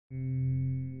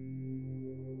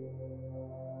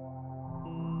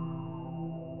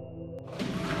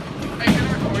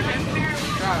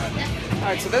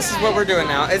Alright, so this is what we're doing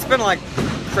now. It's been like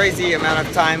crazy amount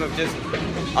of time of just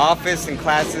office and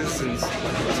classes, and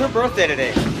it's her birthday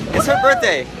today. It's her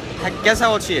birthday. Guess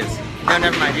how old she is? No,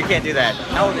 never mind. You can't do that.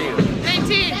 How old are you?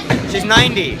 19. She's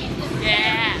 90.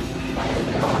 Yeah.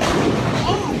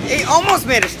 He almost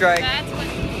made a strike. That's what.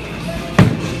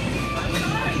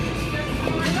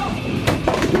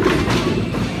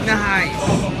 Nice.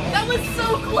 That was so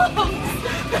close.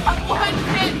 That one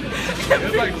hit. It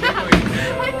was like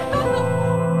I know.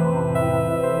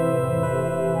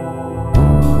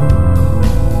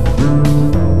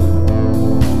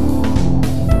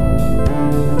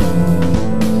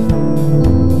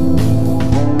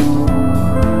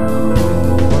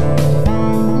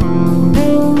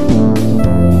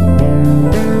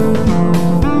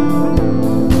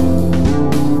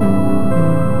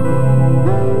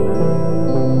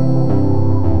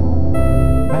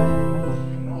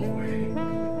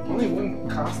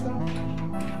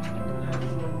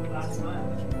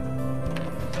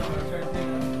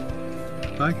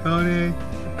 Bye, Cody.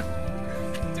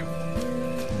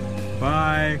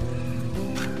 Bye.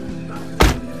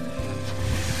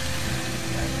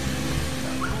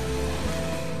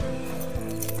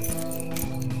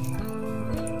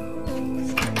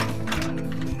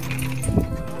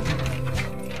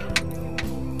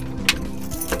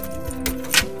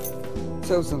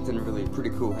 So something really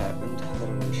pretty cool happened that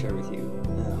I'm going to share with you.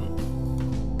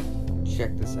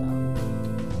 Check this out.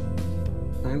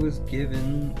 I was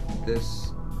given this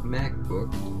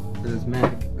MacBook, this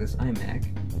iMac,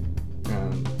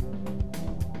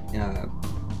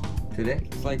 today.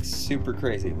 It's like super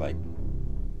crazy. Like,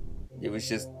 it was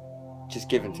just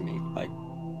given to me. Like,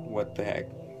 what the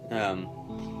heck?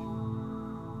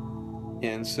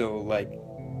 And so like,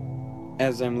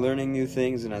 as I'm learning new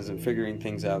things and as I'm figuring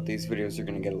things out, these videos are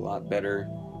gonna get a lot better.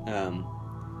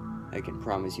 I can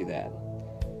promise you that.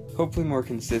 Hopefully more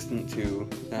consistent too.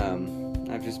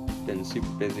 I've just been super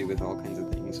busy with all kinds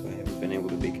of things, so I haven't been able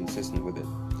to be consistent with it.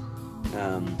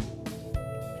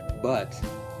 But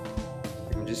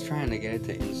I'm just trying to get it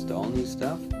to install new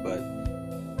stuff, but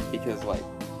because like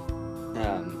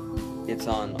it's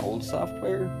on old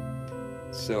software,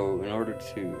 so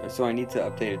I need to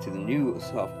update it to the new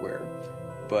software,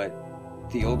 but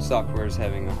the old software is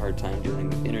having a hard time dealing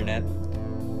with internet,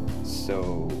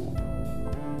 so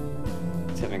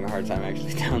it's having a hard time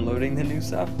actually downloading the new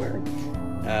software.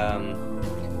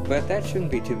 But that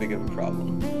shouldn't be too big of a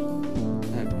problem.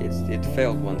 It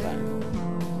failed one time.